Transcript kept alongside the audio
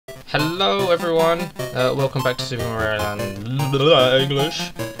Hello everyone, welcome back to Super Mario Land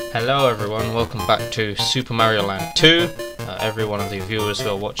English. Hello everyone, welcome back to Super Mario Land 2. Every one of the viewers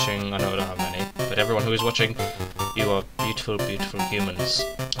who are watching, I know I don't have many, but everyone who is watching, you are beautiful, beautiful humans.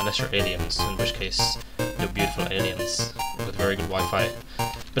 Unless you're aliens, in which case you're beautiful aliens with very good Wi-Fi.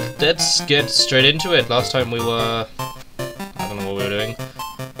 But let's get straight into it. Last time we were... I don't know what we were doing.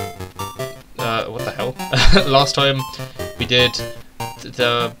 What the hell? Last time we did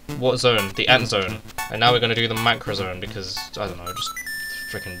the... what zone? The ant zone. And now we're going to do the macro zone because, I don't know, just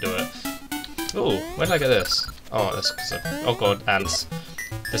freaking do it. Ooh, where did I get this? Oh, that's because oh god, ants.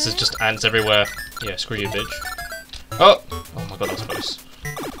 This is just ants everywhere. Yeah, screw you, bitch. Oh! Oh my god, that was close.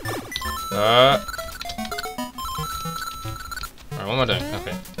 Alright, what am I doing?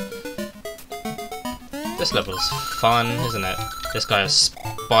 Okay. This level's fun, isn't it? This guy has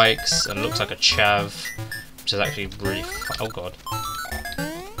spikes and looks like a chav, which is actually really fun. Oh god.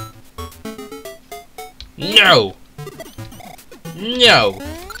 No! No!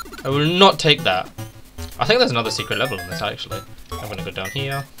 I will not take that. I think there's another secret level in this actually. I'm gonna go down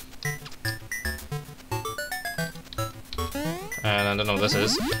here. And I don't know what this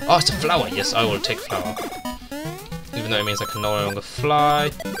is. Oh, it's a flower! Yes, I will take flower. Even though it means I can no longer fly.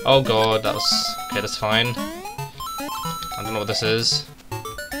 Oh god, that was... okay, that's fine. I don't know what this is.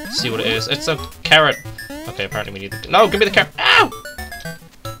 Let's see what it is. It's a carrot! Okay, apparently we need the... no, give me the carrot! Ow!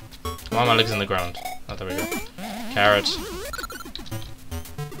 Why are my legs in the ground? Oh, there we go. Carrot.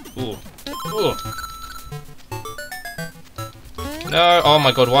 Ooh. Ooh. No! Oh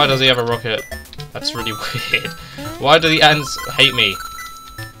my god, why does he have a rocket? That's really weird. Why do the ants hate me?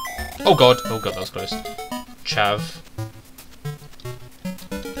 Oh god. Oh god, that was close. Chav.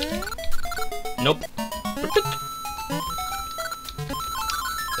 Nope.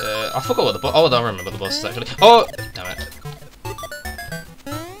 I forgot what the boss... oh, I remember the boss is actually... oh! Damn it.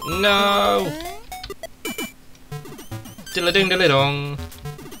 No! Diddle-ding-diddle-dong.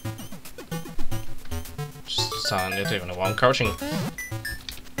 Son, I don't even know why I'm crouching.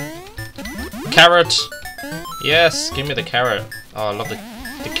 Carrot! Yes, give me the carrot. Oh, I love the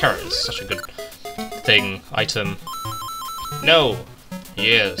carrot. Is such a good thing, item. No!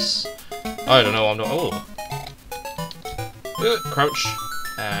 Yes. I don't know what I'm doing. Oh! Crouch.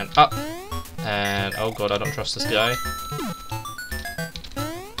 And up. And oh god, I don't trust this guy.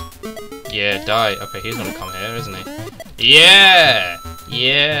 Yeah, die. Okay, he's gonna come here, isn't he? Yeah!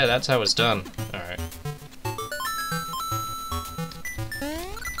 Yeah, that's how it's done. Alright.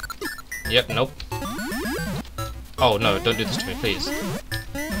 Yep, nope. Oh no, don't do this to me, please.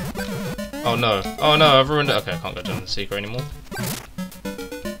 Oh no. Oh no, I've ruined it. Okay, I can't go down the secret anymore.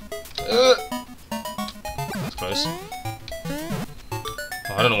 That's close.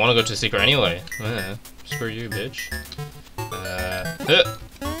 Oh, I don't want to go to the secret anyway. Screw you, bitch.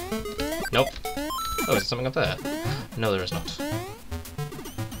 Nope. Oh, is there something up there? No, there is not.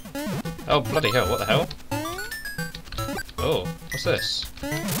 Oh, bloody hell, what the hell? Oh, what's this?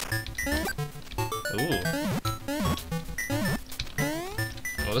 Ooh.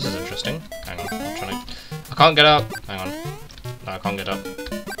 Oh, this is interesting. Hang on, I'm trying to... I can't get up! Hang on. No, I can't get up.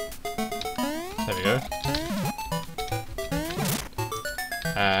 There we go.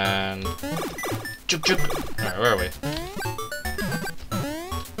 And... juk juk! Alright, where are we?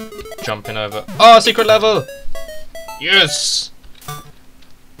 Jumping over... oh, secret level! Yes!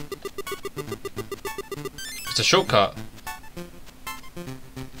 It's a shortcut.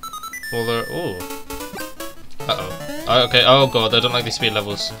 Well, there... ooh. Uh-oh. Oh, okay, oh god, I don't like these speed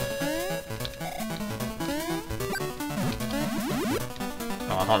levels.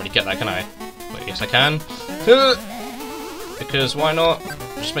 Oh, I can't really get that, can I? Wait, yes I can. Because why not?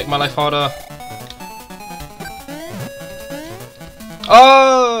 Just make my life harder.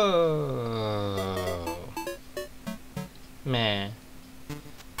 Oh! Meh.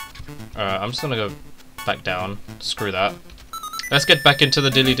 Alright, I'm just gonna go back down. Screw that. Let's get back into the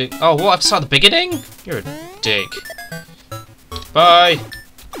dilly ding. Oh, what? I've started the beginning? You're a dick. Bye!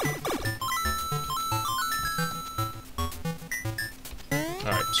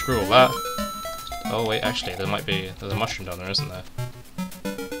 Alright, screw all that. Oh, wait, actually, there's a mushroom down there, isn't there?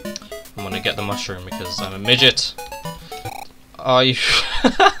 I'm gonna get the mushroom because I'm a midget. Are you...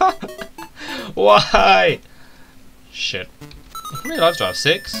 why? Shit. How many lives do I have?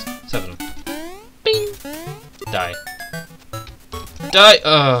 6? 7. Bing! Die. Die!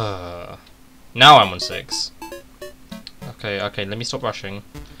 Now I'm on 6. Okay, okay, let me stop rushing.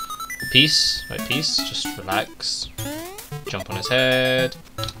 Peace. Wait, peace. Just relax. Jump on his head.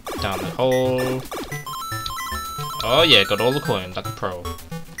 Down the hole. Oh yeah, got all the coin, like a pro.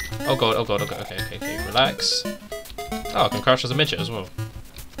 Oh god, okay, okay, okay, okay. Relax. Oh, I can crouch as a midget as well.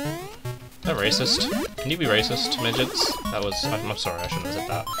 Is that racist? Can you be racist, midgets? That was... I'm sorry, I shouldn't have said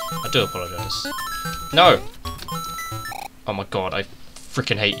that. I do apologise. No! Oh my god, I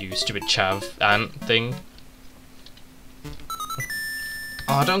freaking hate you, stupid chav ant thing.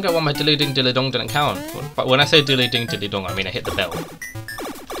 Oh, I don't get why my dilly ding dilly dong didn't count. But when I say dilly ding dilly dong, I mean I hit the bell.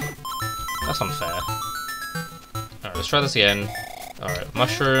 That's unfair. Alright, let's try this again. Alright,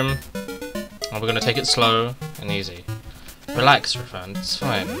 mushroom. And we're gonna take it slow and easy. Relax, Irfaan. It's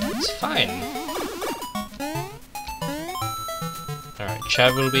fine. It's fine. Alright,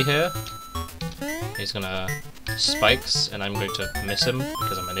 Chav will be here. He's gonna spikes, and I'm going to miss him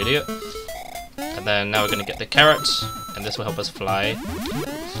because I'm an idiot. And then now we're gonna get the carrot, and this will help us fly.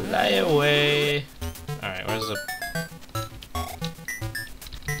 Fly away. Alright, where's the...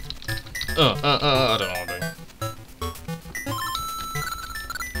 I don't know what I'm doing.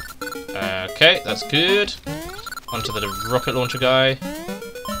 Okay, that's good. Onto the rocket launcher guy.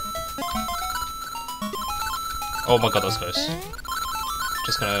 Oh my god, that's close.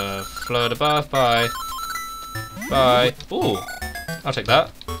 Just gonna float above. Bye. Bye. Ooh, I'll take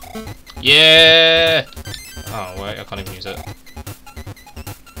that. Yeah! Oh, wait, I can't even use it.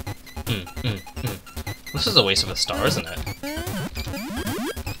 This is a waste of a star, isn't it?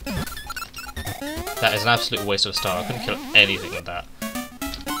 That is an absolute waste of a star. I couldn't kill anything with that.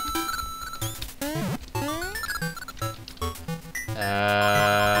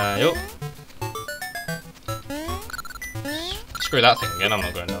 Yup. Screw that thing again, I'm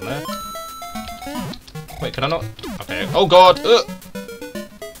not going down there. Wait, can I not? Okay. Oh god!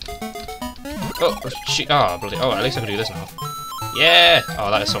 Oh, shit. Oh, bloody. Oh, at least I can do this now. Yeah! Oh,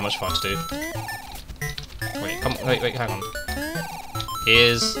 that is so much fun to do. Wait, come on. Wait, hang on.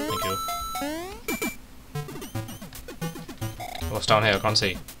 Here's. Thank you. What's down here? I can't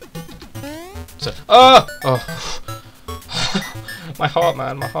see. So. Oh! Oh! My heart,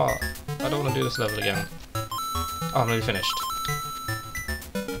 man, my heart. I don't want to do this level again. Oh, I'm nearly finished.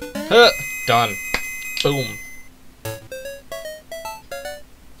 Huh! Done. Boom.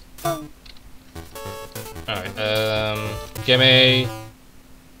 Alright, gimme.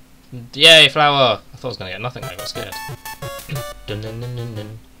 Yay, flower! I thought I was gonna get nothing, I got scared. Dun, dun, dun, dun,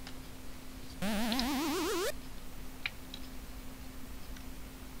 dun.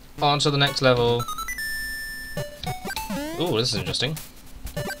 On to the next level. Ooh, this is interesting.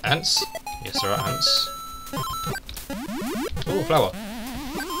 Ants? Yes, there are ants. Ooh, flower.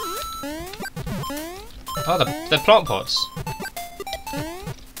 Oh, they're plant pots.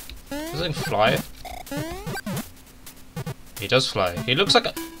 Does this thing fly? He does fly. He looks like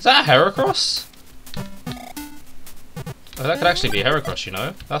a... Is that a Heracross? Oh, that could actually be a Heracross, you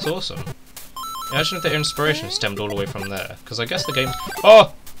know? That's awesome. Imagine if the inspiration stemmed all the way from there. Because I guess the game...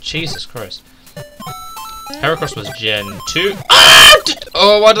 Oh! Jesus Christ. Heracross was Gen 2. Ah!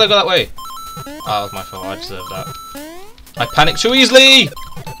 Oh, why did I go that way? Oh, that was my fault. I deserve that. I panicked too easily!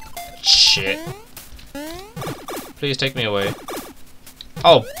 Shit. Please take me away.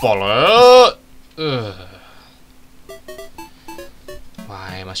 Oh, bollocks! Ugh.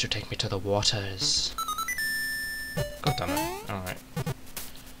 Why must you take me to the waters? God damn it. Alright.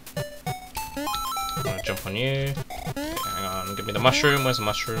 I'm gonna jump on you. Okay, hang on, give me the mushroom. Where's the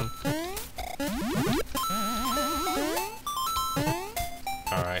mushroom?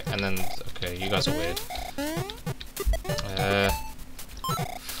 Alright, and then... Okay, you guys are weird.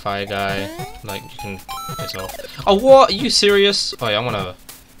 Fire guy. Like, you can piss off. Oh, what? Are you serious? Oh yeah, I'm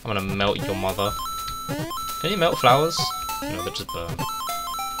gonna melt your mother. Can you melt flowers? No, they just burn.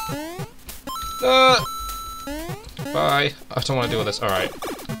 Bye. I don't want to deal with this. Alright.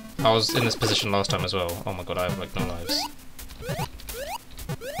 I was in this position last time as well. Oh my god, I have like no lives.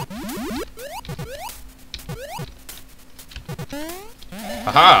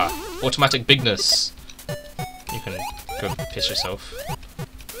 Haha! Automatic bigness. You can go piss yourself.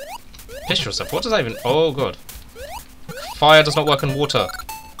 Piss yourself? What does that even... Oh god. Fire does not work in water.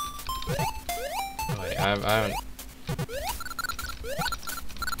 Wait, I haven't...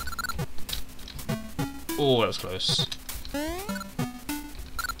 Oh, that was close.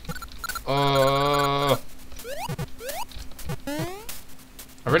 I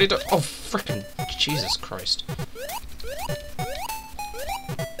really don't... Oh, frickin' Jesus Christ.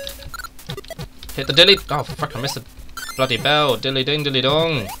 Hit the dilly... Oh, frick, I missed the bloody bell. Dilly ding, dilly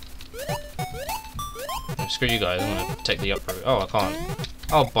dong. Oh, screw you guys, I'm gonna take the up route. Oh, I can't.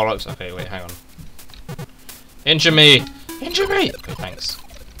 Oh, bollocks. Okay, wait, hang on. Injure me! Injure me! Okay, thanks.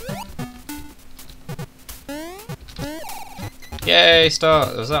 Yay,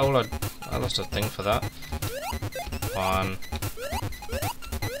 start! Was that all I lost a thing for that. 1,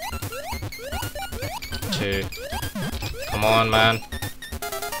 2. Come on, man.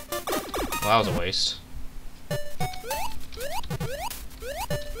 Well, that was a waste.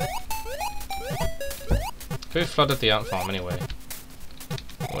 Who flooded the ant farm anyway?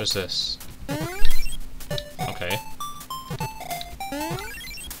 What is this? Okay.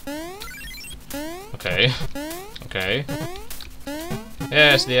 Okay. Okay.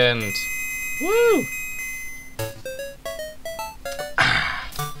 Yes, the end. Woo!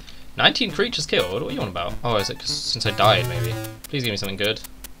 19 creatures killed? What are you on about? Oh, is it 'cause since I died, maybe? Please give me something good.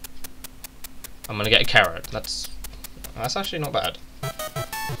 I'm gonna get a carrot. That's actually not bad.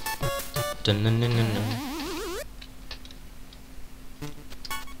 Dun -dun -dun -dun -dun.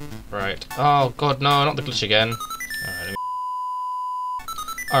 Right. Oh god, no, not the glitch again.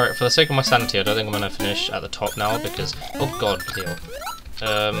 Alright, for the sake of my sanity, I don't think I'm gonna finish at the top now because oh god, deal.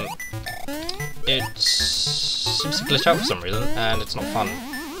 It seems to glitch out for some reason, and it's not fun.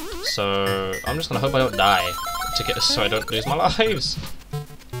 So I'm just gonna hope I don't die to get so I don't lose my lives.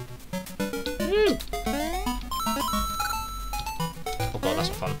 Woo. Oh god, that's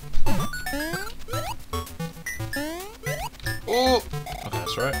not fun. Oh, okay,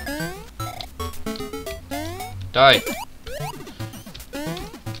 that's right. Die.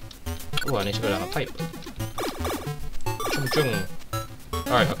 Oh, I need to go down a pipe. Chung chung.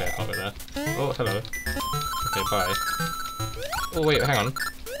 Alright, okay, I can't go there. Oh, hello. Okay, bye. Oh wait, hang on.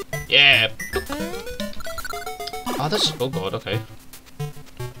 Yeah! Oh, that's... oh god, okay.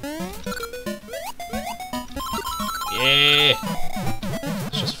 Yeah!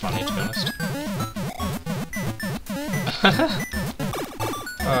 It's just funny, to be honest.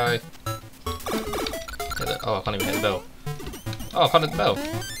 Bye. Oh, I can't even hit the bell. Oh, I can't hit the bell.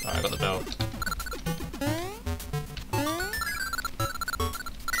 Alright, I got the bell.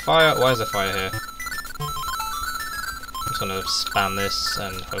 Fire! Why is there fire here? I'm just gonna spam this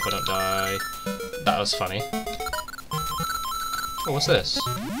and hope I don't die. That was funny. Oh, what's this?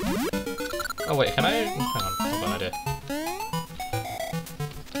 Oh wait, can I... hang on, I've got an idea.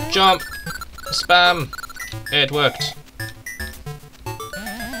 Jump! Spam! It worked.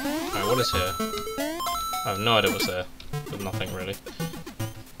 Alright, what is here? I have no idea what's there. But nothing really.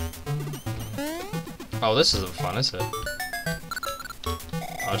 Oh, this isn't fun, is it?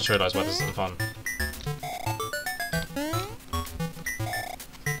 I just realised why this isn't fun.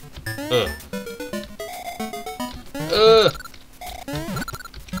 Ugh. Ugh.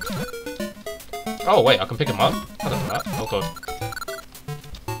 Oh wait, I can pick him up? I don't know that. Oh god.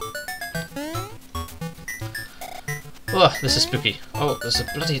 Ugh, this is spooky. Oh, there's a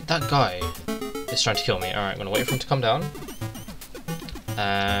bloody... that guy is trying to kill me. Alright, I'm gonna wait for him to come down.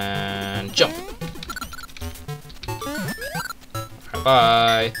 And... jump! Alright,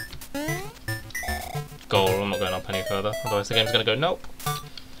 bye! Goal, I'm not going up any further, otherwise the game's gonna go nope.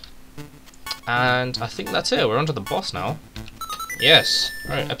 And I think that's it, we're on to the boss now. Yes!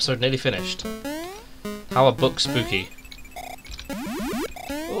 Alright, episode nearly finished. How a book spooky.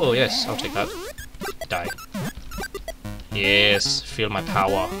 Oh yes, I'll take that. Die. Yes, feel my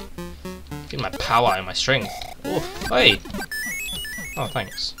power. Feel my power and my strength. Oh, hey! Oh,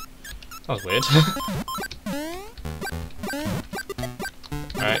 thanks. That was weird.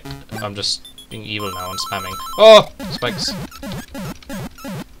 Alright, I'm just being evil now and spamming. Oh! Spikes.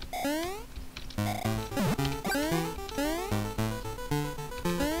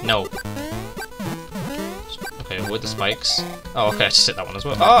 No. Okay, avoid the spikes. Oh, okay, I just hit that one as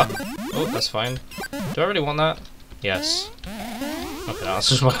well. Ah! Oh, that's fine. Do I really want that? Yes. Okay, that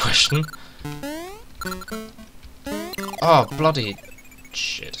answers my question. Oh, bloody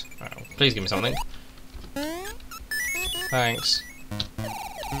shit. Right, please give me something. Thanks.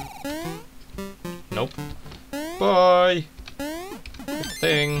 Nope. Bye! Good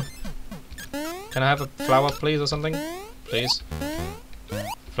thing. Can I have a flower, please, or something? Please?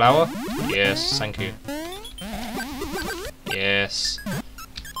 Flower? Yes, thank you. Yes.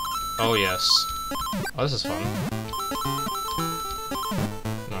 Oh, yes. Oh, this is fun.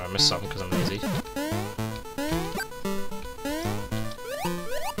 No, I missed something because I'm lazy.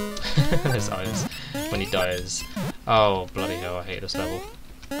 His eyes when he dies. Oh, bloody hell, I hate this level.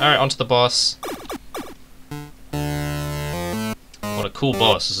 Alright, on to the boss. What a cool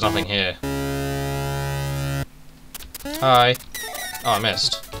boss, there's nothing here. Hi. Oh, I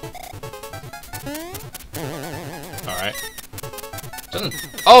missed. Alright. Doesn't...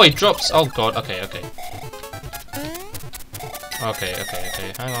 oh, he drops! Oh god, okay, okay. Okay, okay,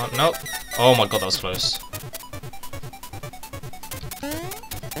 okay, hang on, nope. Oh my god, that was close.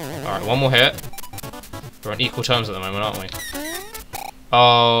 Alright, one more hit. We're on equal terms at the moment, aren't we?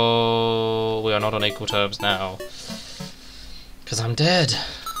 Oh, we are not on equal terms now. Because I'm dead.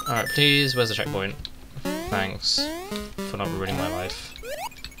 Alright, please, where's the checkpoint? Thanks for not ruining my life.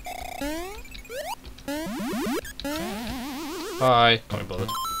 Bye. Can't be bothered.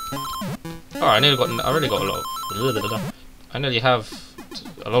 Oh, I really got a lot of... I nearly have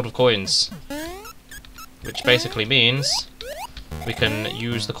a lot of coins. Which basically means we can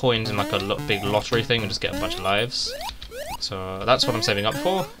use the coins in like a big lottery thing and just get a bunch of lives. So that's what I'm saving up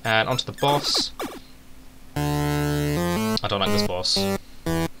for. And onto the boss. I don't like this boss.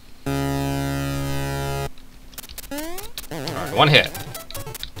 Alright, 1 hit.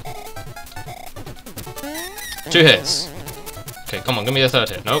 2 hits. Okay, come on, give me the 3rd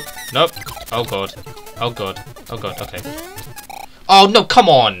hit. Nope, nope. Oh god. Oh god. Oh god, okay. Oh no, come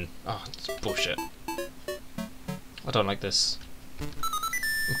on! Oh, it's bullshit. I don't like this. I'm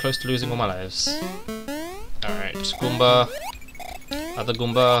close to losing all my lives. Alright, Goomba. Other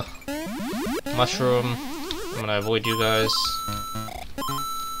Goomba. Mushroom. I'm gonna avoid you guys.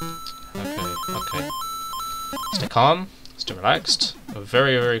 Okay, okay. Stay calm. Stay relaxed. We're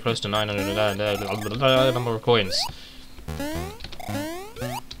very, very close to 900 number of coins.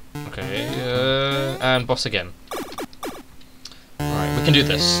 Okay, and boss again. Alright, we can do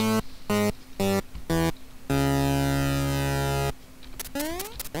this.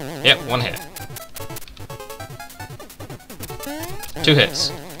 Yep, 1 hit. 2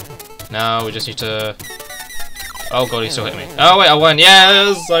 hits. Now we just need to... Oh god, he still hit me. Oh wait, I won!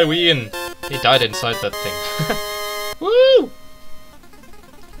 Yes, I win! He died inside that thing. Woo!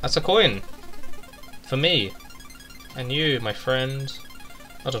 That's a coin. For me. And you, my friend.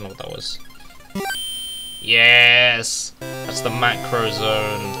 I don't know what that was. Yes! That's the macro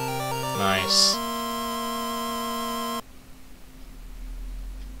zone. Nice.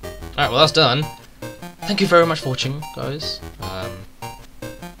 Alright, well that's done. Thank you very much for watching, guys.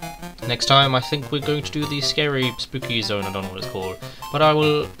 Next time I think we're going to do the scary, spooky zone, I don't know what it's called. But I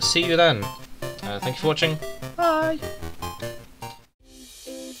will see you then. Thank you for watching. Bye!